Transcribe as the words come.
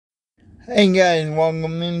Hey guys,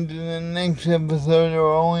 welcome into the next episode of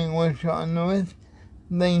Rolling with Sean Lewis.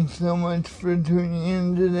 Thanks so much for tuning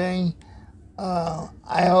in today. I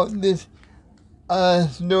hope this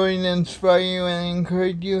story to inspire you and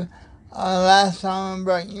encourage you. Last time I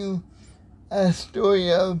brought you a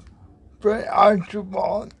story of Brett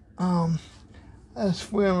Archibald, a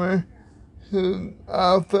swimmer who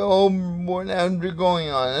fell overboard after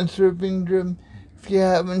going on a surfing trip. If you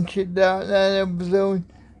haven't checked out that episode,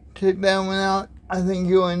 check that one out. I think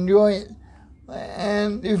you'll enjoy it.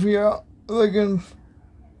 And if you're looking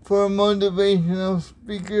for a motivational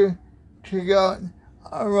speaker, check out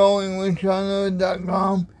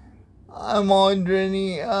rollingwithshawnlewis.com. I'm all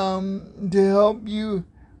ready to help you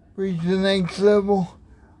reach the next level.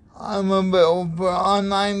 I'm available for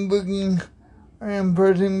online booking or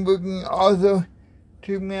in-person booking. Also,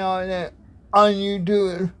 check me out on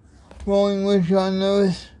YouTube at Rolling with Sean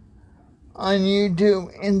Lewis. On YouTube,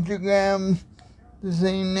 Instagram, the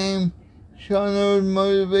same name, Sean Lewis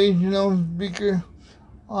Motivational Speaker.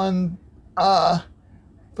 On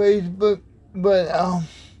Facebook, but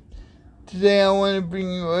today I want to bring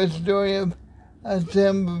you a story of a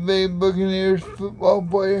Tampa Bay Buccaneers football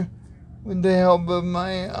player with the help of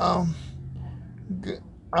my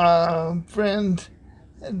friends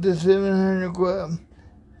at the 700 Club.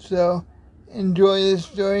 So enjoy this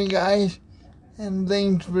story, guys, and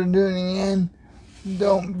thanks for tuning in.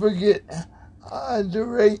 Don't forget to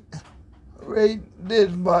rate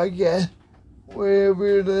this podcast wherever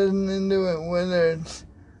you're listening to it, whether it's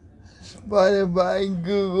Spotify,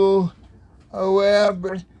 Google, or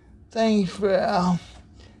wherever. Thanks for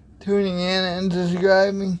tuning in and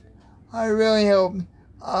subscribing. I really hope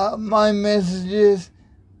my messages,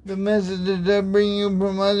 the messages I bring you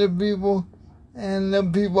from other people, and the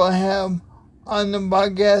people I have on the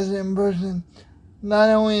podcast in person, not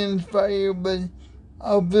only inspire you, but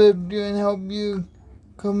uplift you and help you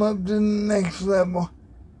come up to the next level.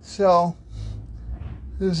 So,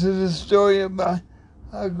 this is a story about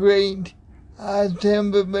a great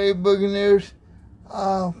Tampa Bay Buccaneers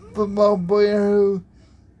football player who,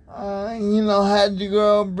 had to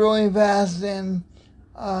grow up really fast, and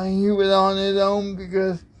he was on his own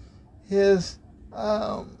because his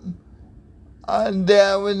dad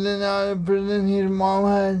was in and out of prison. His mom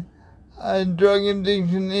had drug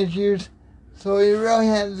addiction issues, so he really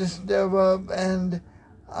had to step up and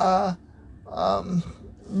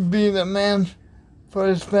be the man for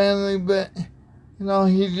his family. But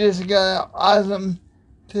he just got an awesome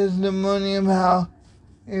testimony of how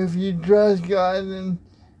if you trust God and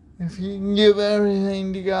if you give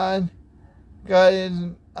everything to God, God is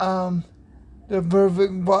the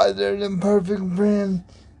perfect father, the perfect friend,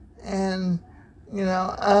 and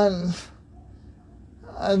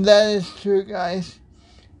that is true, guys.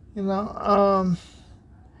 We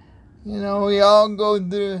all go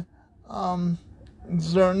through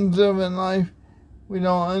certain stuff in life we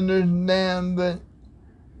don't understand, but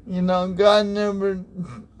God never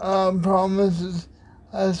promises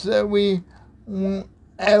us that we won't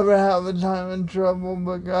ever have a time of trouble,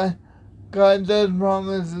 but God does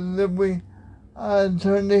promise us that we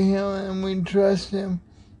turn to Him and we trust Him,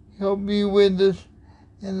 He'll be with us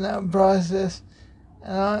in that process.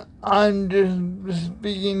 And I'm just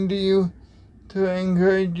speaking to you to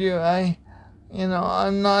encourage you. I'm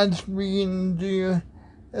not speaking to you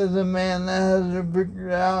as a man that has it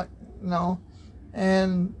figured out,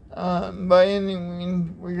 and by any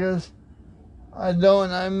means, because I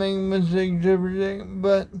don't. I make mistakes every day,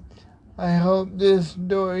 but I hope this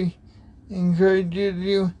story encourages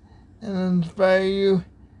you and inspires you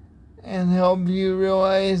and help you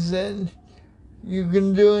realize that you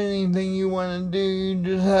can do anything you want to do. You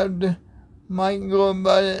just might go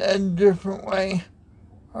about it a different way.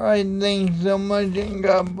 Alright, thanks so much and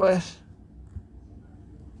God bless.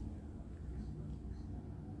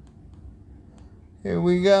 Here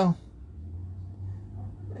we go.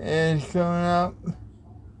 It's coming up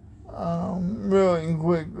really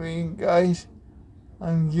quickly, guys.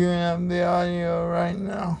 I'm queuing up the audio right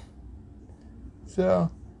now. So,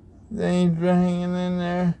 thanks for hanging in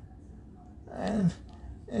there and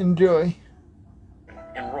enjoy.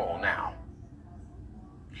 Enroll now.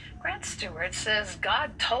 Grant Stuard says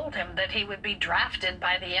God told him that he would be drafted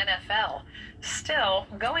by the NFL. Still,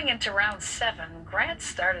 going into round 7, Grant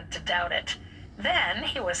started to doubt it. Then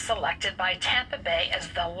he was selected by Tampa Bay as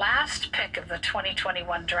the last pick of the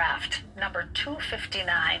 2021 draft, number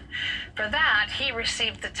 259. For that, he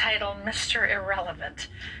received the title Mr. Irrelevant.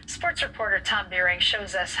 Sports reporter Tom Beering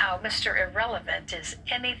shows us how Mr. Irrelevant is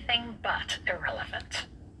anything but irrelevant.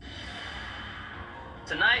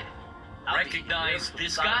 Tonight, Recognize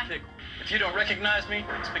this guy? If you don't recognize me,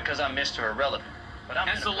 it's because I'm Mr. Irrelevant. But I'm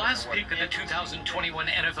As the last pick of the 2021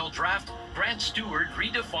 NFL Draft, Grant Stuard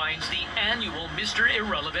redefines the annual Mr.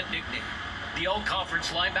 Irrelevant nickname. The all-conference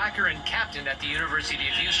linebacker and captain at the University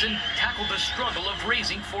of Houston tackled the struggle of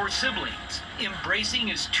raising 4 siblings, embracing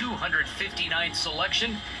his 259th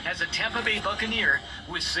selection as a Tampa Bay Buccaneer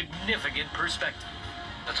with significant perspective.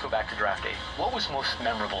 Let's go back to draft day. What was most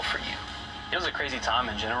memorable for you? It was a crazy time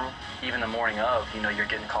in general. Even the morning of, you're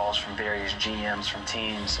getting calls from various GMs, from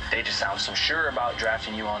teams. They just sound so sure about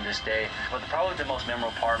drafting you on this day. But probably the most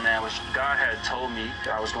memorable part, man, was God had told me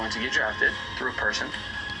that I was going to get drafted through a person.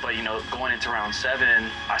 But, going into round 7,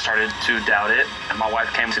 I started to doubt it. And my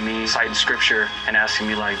wife came to me citing scripture and asking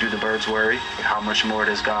me, do the birds worry? How much more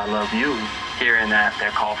does God love you? Hearing that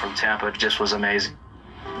call from Tampa just was amazing.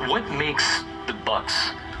 What makes the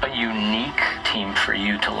Bucs a unique team for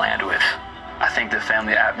you to land with? I think the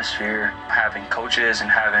family atmosphere, having coaches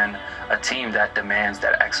and having a team that demands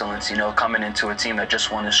that excellence, coming into a team that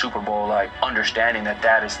just won the Super Bowl, understanding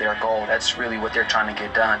that is their goal. That's really what they're trying to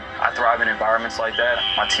get done. I thrive in environments like that.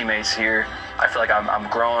 My teammates here, I feel like I'm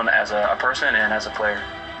growing as a person and as a player.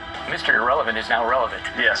 Mr. Irrelevant is now relevant.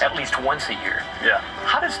 Yes. At least once a year. Yeah.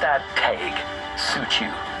 How does that tag suit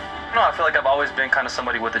you? I feel like I've always been kind of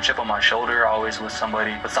somebody with a chip on my shoulder, always with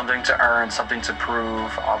somebody with something to earn, something to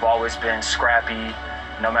prove. I've always been scrappy,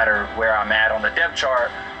 no matter where I'm at on the depth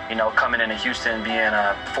chart. Coming into Houston, being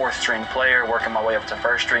a 4th string player, working my way up to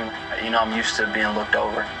 1st string, I'm used to being looked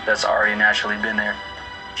over. That's already naturally been there.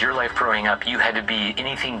 Your life growing up, you had to be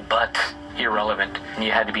anything but irrelevant, and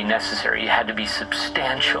you had to be necessary, you had to be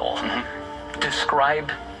substantial. Mm-hmm.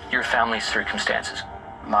 Describe your family's circumstances.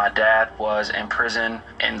 My dad was in prison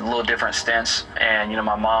in a little different stints, and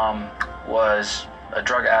my mom was a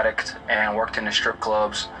drug addict and worked in the strip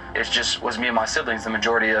clubs. It just was me and my siblings the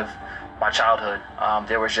majority of my childhood.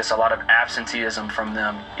 There was just a lot of absenteeism from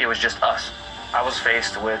them. It was just us. I was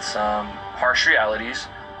faced with some harsh realities.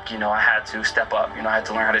 I had to step up. I had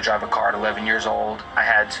to learn how to drive a car at 11 years old. I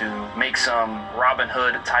had to make some Robin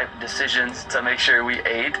Hood type decisions to make sure we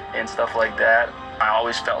ate and stuff like that. I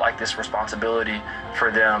always felt like this responsibility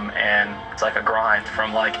for them, and it's like a grind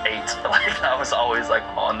from 8. I was always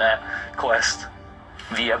on that quest.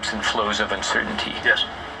 The ebbs and flows of uncertainty. Yes.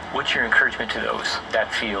 What's your encouragement to those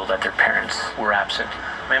that feel that their parents were absent?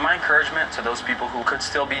 My encouragement to those people who could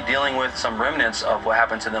still be dealing with some remnants of what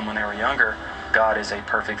happened to them when they were younger. God is a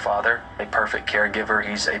perfect father, a perfect caregiver.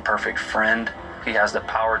 He's a perfect friend. He has the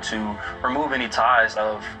power to remove any ties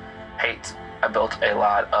of hate. I built a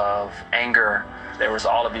lot of anger. There was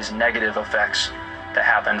all of these negative effects that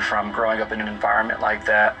happened from growing up in an environment like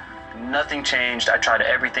that. Nothing changed. I tried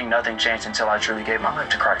everything. Nothing changed until I truly gave my life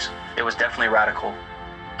to Christ. It was definitely radical.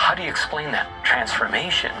 How do you explain that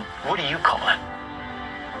transformation? What do you call it?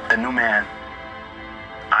 The new man.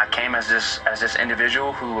 I came as this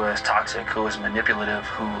individual who was toxic, who was manipulative,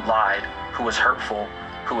 who lied, who was hurtful,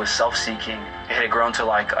 who was self-seeking. It had grown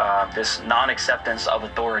to this non-acceptance of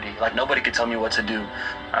authority. Nobody could tell me what to do.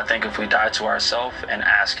 I think if we die to ourselves and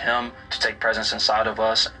ask him to take presence inside of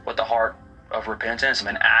us with the heart of repentance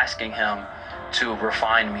and asking him to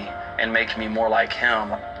refine me and make me more like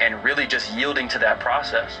him, and really just yielding to that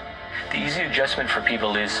process. The easy adjustment for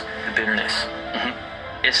people is the bitterness.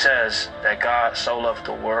 Mm-hmm. It says that God so loved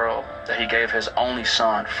the world that he gave his only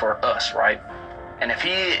son for us, right? And if he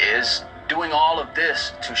is doing all of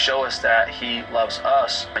this to show us that he loves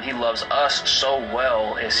us, and he loves us so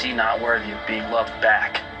well, is he not worthy of being loved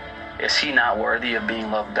back? Is he not worthy of being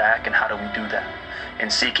loved back? And how do we do that? In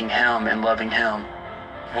seeking him and loving him.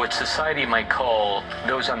 What society might call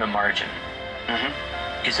those on the margin.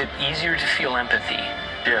 Mm-hmm. Is it easier to feel empathy?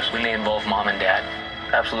 Yes. When they involve mom and dad?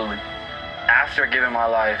 Absolutely. After giving my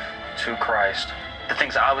life to Christ, the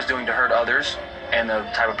things I was doing to hurt others and the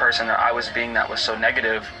type of person that I was being that was so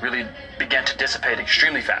negative really began to dissipate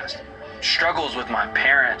extremely fast. Struggles with my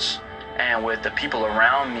parents and with the people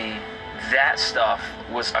around me, that stuff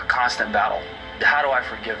was a constant battle. How do I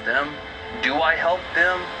forgive them? Do I help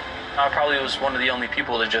them? I probably was one of the only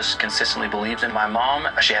people that just consistently believed in my mom.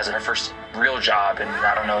 She has her first real job, and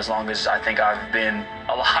I don't know, as long as I think I've been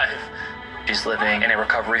alive. She's living in a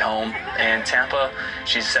recovery home in Tampa.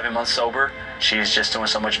 She's 7 months sober. She's just doing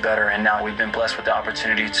so much better, and now we've been blessed with the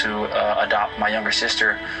opportunity to adopt my younger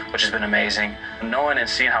sister, which has been amazing. Knowing and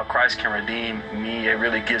seeing how Christ can redeem me, it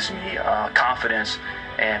really gives me confidence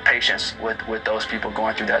and patience with those people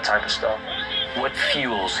going through that type of stuff. What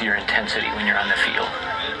fuels your intensity when you're on the field?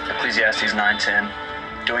 Ecclesiastes 9:10.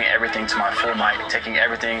 doing everything to my full might, taking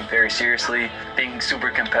everything very seriously, being super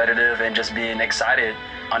competitive, and just being excited,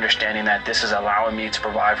 understanding that this is allowing me to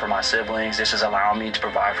provide for my siblings, this is allowing me to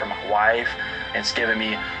provide for my wife. It's given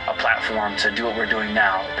me a platform to do what we're doing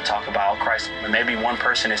now, to talk about Christ. When maybe one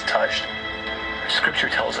person is touched. Scripture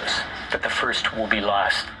tells us that the first will be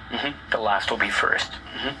last, the last will be first.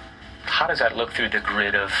 How does that look through the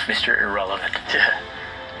grid of Mr. Irrelevant?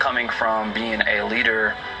 Coming from being a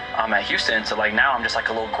leader at Houston to like now I'm just like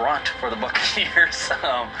a little grunt for the Buccaneers.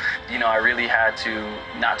 I really had to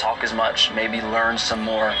not talk as much, maybe learn some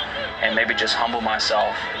more, and maybe just humble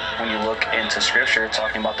myself. When you look into Scripture,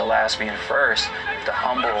 talking about the last being first, the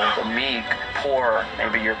humble, the meek, poor,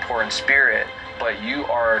 maybe you're poor in spirit, but you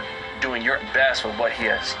are doing your best with what He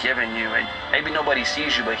has given you, and maybe nobody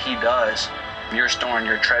sees you, but He does. You're storing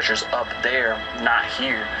your treasures up there, not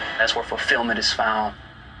here. That's where fulfillment is found.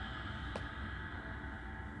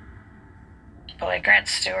 Boy, Grant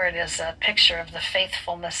Stuard is a picture of the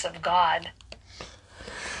faithfulness of God.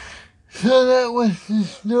 So that was the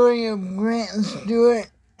story of Grant Stuard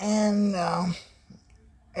and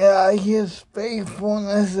his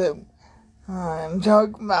faithfulness. I'm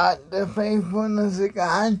talking about the faithfulness of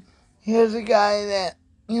God. Here's a guy that,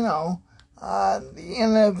 the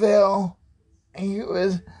NFL, he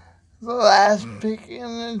was the last pick in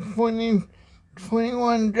the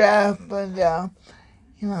 2021 draft, but,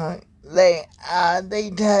 they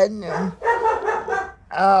tagged him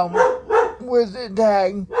with the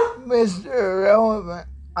tag Mr. Irrelevant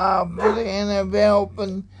for the NFL. But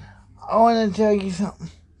I want to tell you something.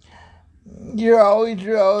 You're always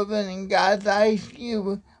relevant in God's eyes.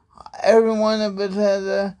 Every one of us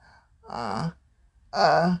has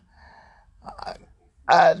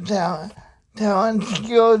talent,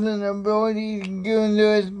 skills, and abilities given to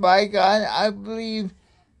us by God, I believe,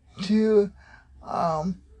 to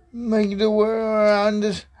make the world around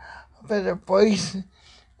us a better place.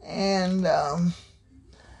 And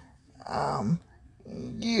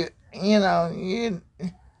you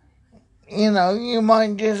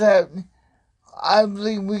might just have. I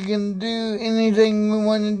believe we can do anything we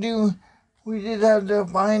want to do. We just have to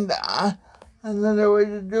find another way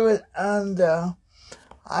to do it. And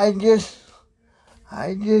I just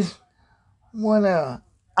want to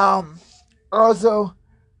also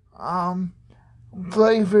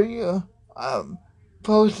play for you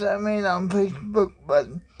post I made on Facebook, but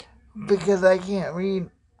because I can't read,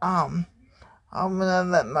 I'm gonna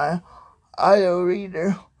let my audio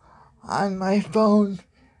reader on my phone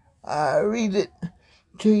read it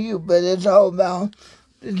to you. But it's all about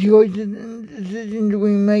the choices and decisions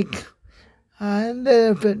we make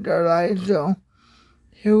that affect our lives. So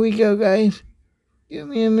here we go, guys. Give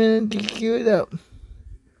me a minute to cue it up.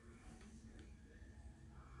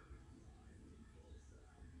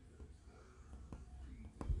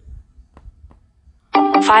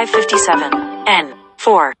 $5.57 N.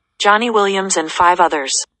 4. Johnny Williams and 5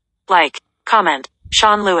 others. Like, comment,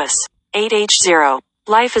 Sean Lewis. 8H0.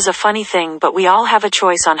 Life is a funny thing, but we all have a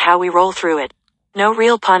choice on how we roll through it. No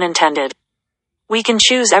real pun intended. We can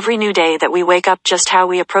choose every new day that we wake up just how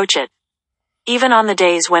we approach it. Even on the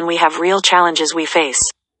days when we have real challenges we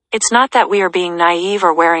face. It's not that we are being naive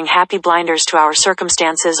or wearing happy blinders to our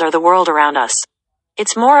circumstances or the world around us.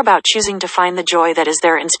 It's more about choosing to find the joy that is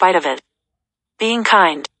there in spite of it. Being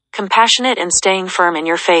kind, compassionate, and staying firm in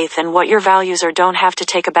your faith and what your values are don't have to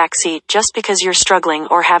take a back seat just because you're struggling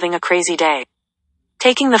or having a crazy day.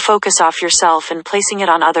 Taking the focus off yourself and placing it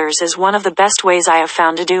on others is one of the best ways I have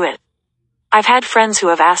found to do it. I've had friends who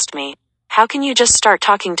have asked me, how can you just start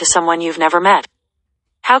talking to someone you've never met?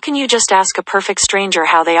 How can you just ask a perfect stranger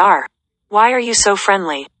how they are? Why are you so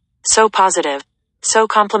friendly, so positive, so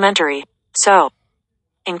complimentary, so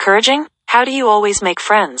encouraging? How do you always make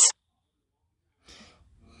friends?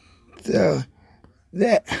 So,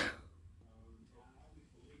 that's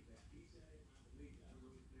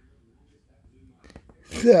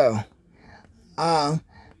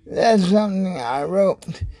something I wrote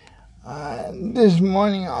this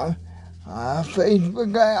morning on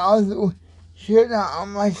Facebook. I also shared it on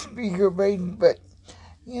my speaker page, but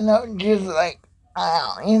just like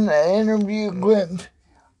in the interview clip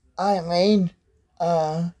I made,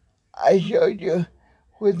 I showed you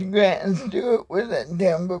with Grant Stuard with the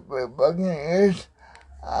Tampa Bay Buccaneers.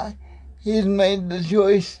 He's made the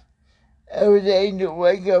choice every day to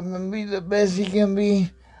wake up and be the best he can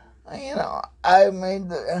be. I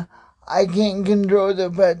can't control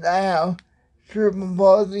the fact I have cerebral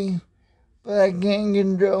palsy, but I can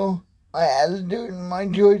control my attitude and my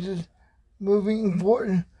choices moving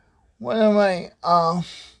forward. One of my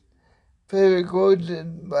favorite quotes is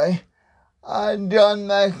by John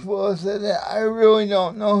Maxwell said it. I really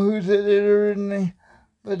don't know who said it originally,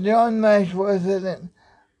 but John Maxwell said it.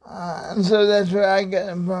 And so that's where I get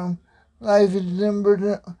it from. Life is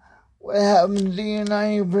 10%. What happens to you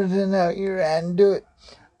 90% out you're at, do it.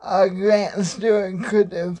 Grant Stuart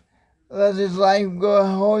could have let his life go a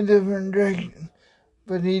whole different direction,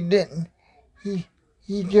 but he didn't. He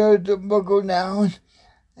chose to buckle down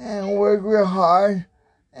and work real hard,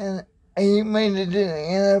 and he made it to the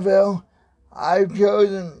NFL. I've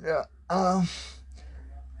chosen to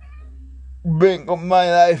bring up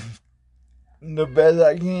my life the best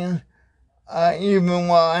I can. Even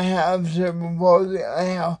while I have cerebral palsy, I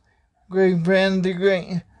have great friends, a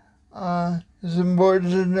great support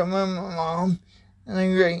system in my mom, and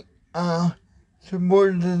a great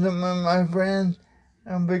support system in my friends.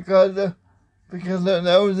 And because of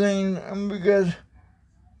those things, and because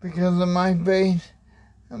of my faith,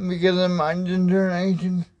 and because of my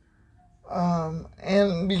determination,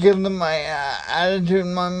 and because of my attitude,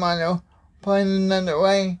 my motto, find another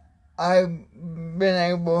way, I've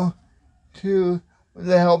been able to, with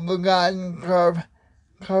the help of God, and carve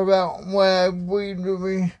out what I believe to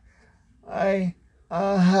be a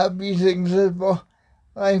happy, successful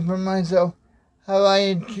life for myself. Have I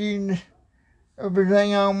achieved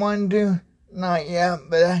everything I want to? Not yet,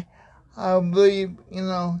 but I believe,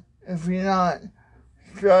 if you're not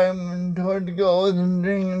striving toward goals and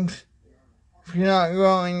dreams, if you're not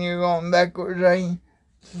growing, you're going backwards, right?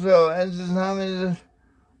 So at the time of this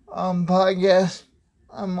podcast,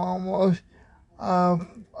 I'm almost, I'll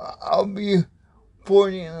be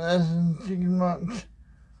 40 in less than 6 months.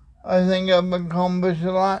 I think I've accomplished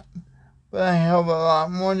a lot, but I have a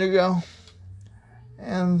lot more to go.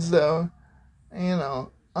 And so,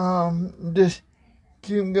 just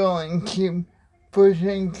keep going, keep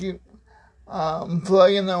pushing, keep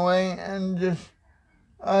plugging away, and just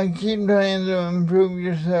keep trying to improve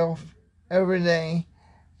yourself every day.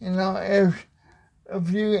 If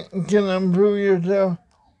you can improve yourself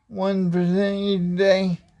 1% each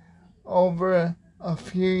day over a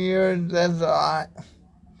few years, that's a lot.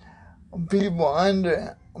 People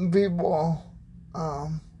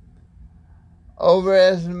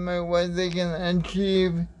overestimate what they can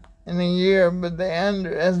achieve in a year, but they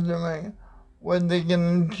underestimate what they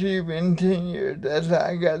can achieve in 10 years. That's how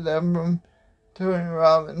I got that from Tony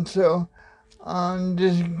Robbins. So,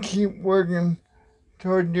 just keep working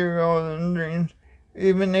toward your goals and dreams.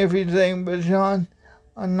 Even if you think, but Sean,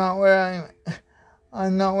 I'm not where I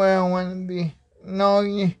want to be. No,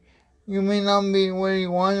 you may not be where you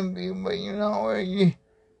want to be, but you're not where you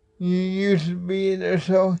used to be either.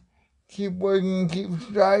 So keep working, keep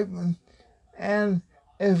striving. And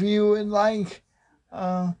if you would like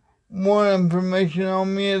more information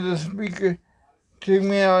on me as a speaker, check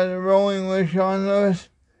me out at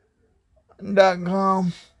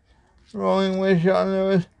rollingwithseanlewis.com. Rolling with Sean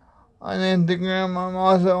Lewis on Instagram. I'm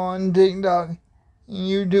also on TikTok and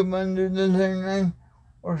YouTube under the same name,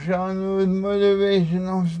 or Sean Lewis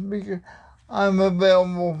Motivational Speaker. I'm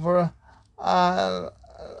available for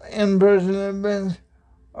in-person events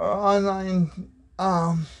or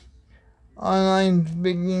online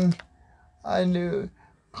speaking. I do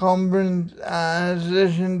conference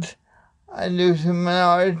sessions. I do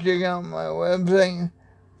seminars. Check out my website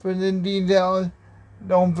for the details.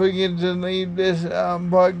 Don't forget to leave this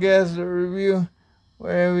podcast a review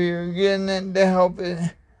wherever you're getting it to help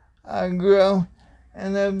it grow.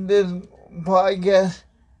 And if this podcast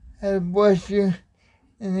has blessed you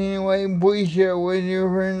in any way, please share with your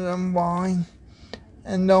friends and following.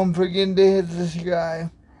 And don't forget to hit subscribe.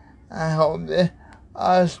 I hope that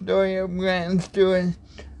our story of Grant Stuart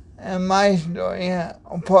and my story, a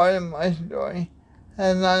part of my story,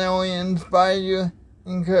 has not only inspired you,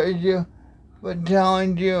 encouraged you, but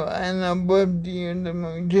challenge you and uplift you to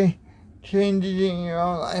make changes in your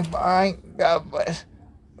own life. Alright, God bless.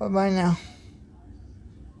 Bye-bye now.